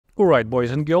Alright, boys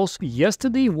and girls,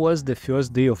 yesterday was the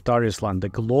first day of Tarisland, the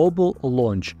global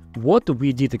launch. What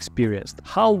we did experience?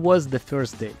 How was the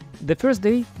first day? The first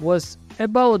day was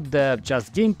about the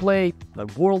just gameplay, the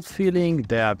world feeling,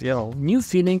 the new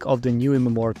feeling of the new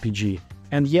mmorpg.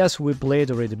 And yes, we played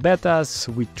already betas,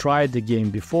 we tried the game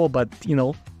before, but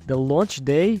the launch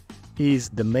day is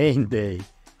the main day.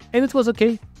 And it was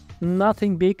okay.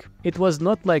 Nothing big. It was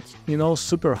not like,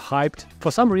 super hyped.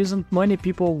 For some reason, many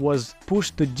people was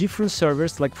pushed to different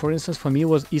servers. Like, for instance, for me, it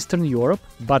was Eastern Europe,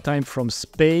 but I'm from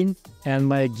Spain and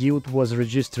my guild was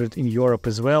registered in Europe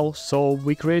as well. So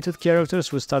we created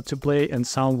characters, we start to play, and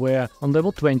somewhere on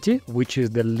level 20, which is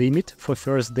the limit for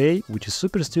first day, which is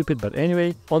super stupid, but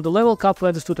anyway, on the level cap we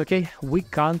understood, okay, we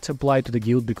can't apply to the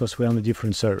guild because we're on the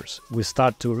different servers. We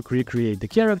start to recreate the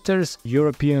characters.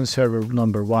 European server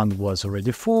number 1 was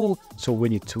already full, so we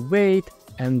need to wait,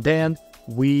 and then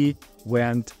we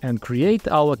went and create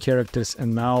our characters,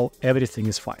 and now everything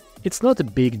is fine. It's not a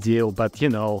big deal, but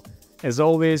as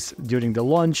always, during the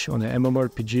launch on the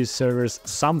mmorpg servers,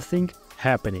 something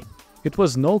happening. It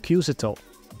was no queues at all.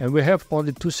 And we have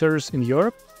only 2 servers in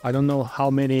Europe. I don't know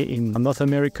how many in North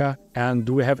America. And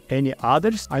do we have any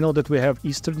others? I know that we have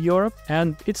Eastern Europe,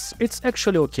 and it's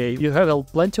actually okay. You have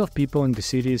plenty of people in the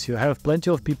cities, you have plenty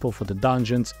of people for the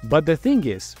dungeons. But the thing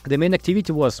is, the main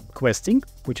activity was questing,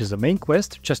 which is the main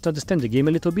quest. Just to understand the game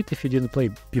a little bit if you didn't play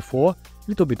before. A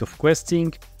little bit of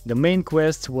questing. The main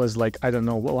quest was like, I don't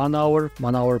know, 1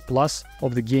 hour plus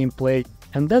of the gameplay.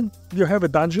 And then you have a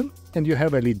dungeon and you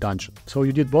have elite dungeon. So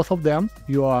you did both of them.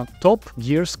 You are top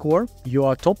gear score, you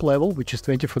are top level, which is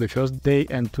 20 for the first day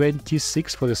and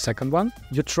 26 for the second one.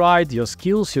 You tried your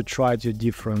skills, you tried your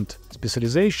different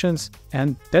specializations,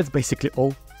 and that's basically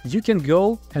all. You can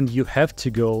go, and you have to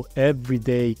go every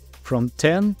day from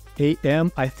 10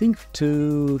 a.m. I think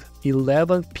to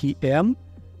 11 p.m.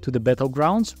 to the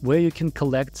battlegrounds, where you can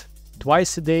collect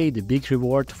twice a day the big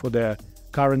reward for the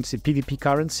currency, PvP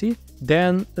currency,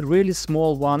 then a really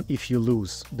small one if you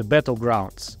lose, the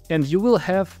battlegrounds. And you will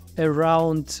have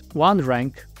around 1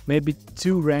 rank, maybe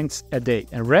 2 ranks a day.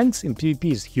 And ranks in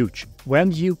PvP is huge.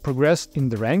 When you progress in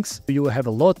the ranks, you will have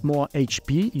a lot more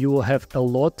HP, you will have a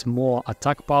lot more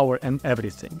attack power and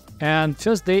everything. And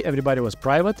first day everybody was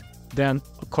private, then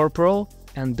a corporal,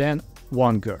 and then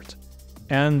vanguard.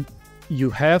 And you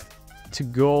have to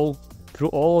go through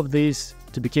all of this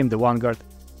to become the vanguard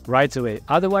right away.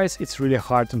 Otherwise, it's really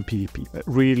hard on PvP.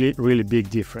 Really big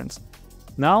difference.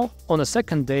 Now, on the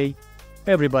second day,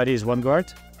 everybody is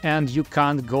vanguard, and you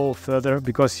can't go further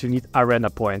because you need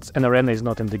arena points, and arena is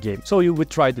not in the game. So you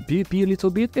would try the PvP a little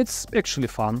bit. It's actually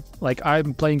fun. Like,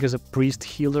 I'm playing as a priest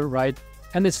healer, right?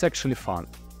 And it's actually fun.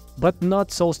 But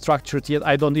not so structured yet.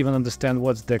 I don't even understand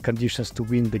what's the conditions to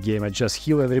win the game. I just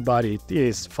heal everybody. It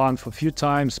is fun for a few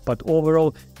times, but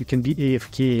overall, you can be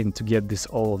AFK and to get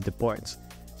all of the points.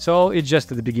 So it's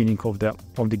just at the beginning of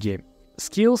the game.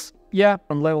 Skills, yeah,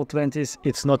 on level 20s,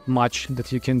 it's not much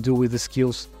that you can do with the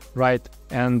skills, right?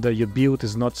 And your build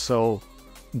is not so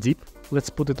deep,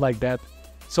 let's put it like that.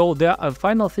 So the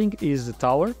final thing is the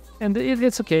tower, and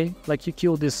it's okay. Like, you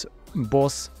kill this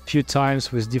boss a few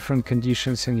times with different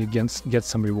conditions and you get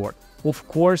some reward. Of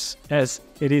course, as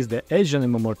it is the Asian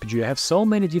mmorpg, you have so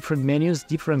many different menus,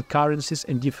 different currencies,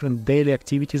 and different daily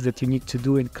activities that you need to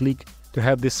do and click to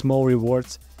have these small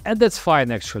rewards. And that's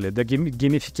fine, actually. The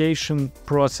gamification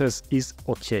process is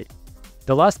okay.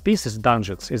 The last piece is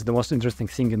dungeons, is the most interesting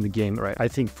thing in the game, right? I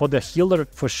think for the healer,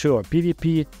 for sure,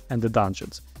 PvP and the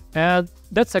dungeons. And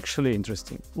that's actually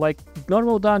interesting. Like,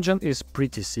 normal dungeon is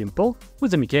pretty simple with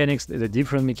the mechanics, the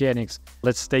different mechanics.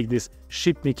 Let's take this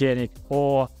ship mechanic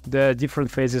or the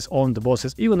different phases on the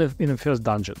bosses, even if in the first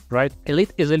dungeon, right?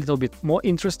 Elite is a little bit more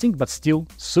interesting, but still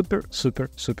super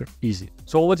easy.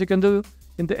 So what you can do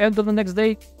in the end of the next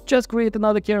day, just create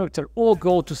another character or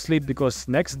go to sleep, because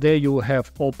next day you will have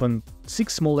open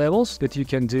 6 more levels that you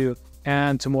can do,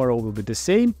 and tomorrow will be the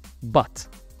same, but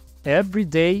every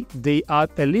day they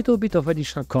add a little bit of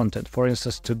additional content. For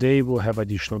instance, today we'll have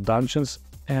additional dungeons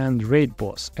and raid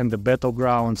boss, and the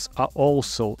battlegrounds are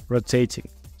also rotating.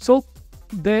 So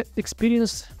the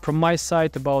experience from my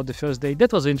side about the first day,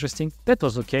 that was interesting, that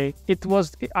was okay.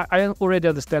 I already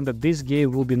understand that this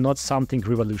game will be not something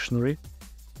revolutionary,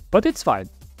 but it's fine.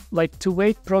 Like, to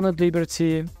wait Throne of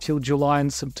Liberty till July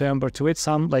and September, to wait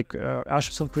some like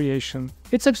Ashes of Creation,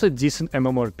 it's actually decent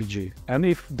mmorpg. And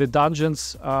if the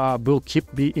dungeons will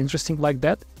be interesting like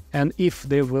that, and if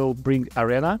they will bring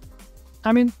arena,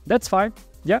 I mean, that's fine.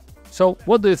 Yeah. So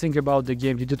what do you think about the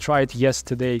game? Did you try it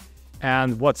yesterday?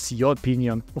 And what's your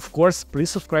opinion? Of course, please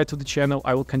subscribe to the channel.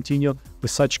 I will continue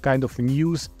with such kind of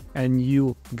news and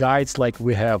new guides, like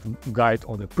we have guide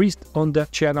on the priest on the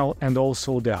channel and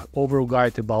also the overall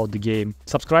guide about the game.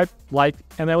 Subscribe, like,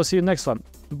 and I will see you next one.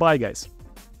 Bye guys.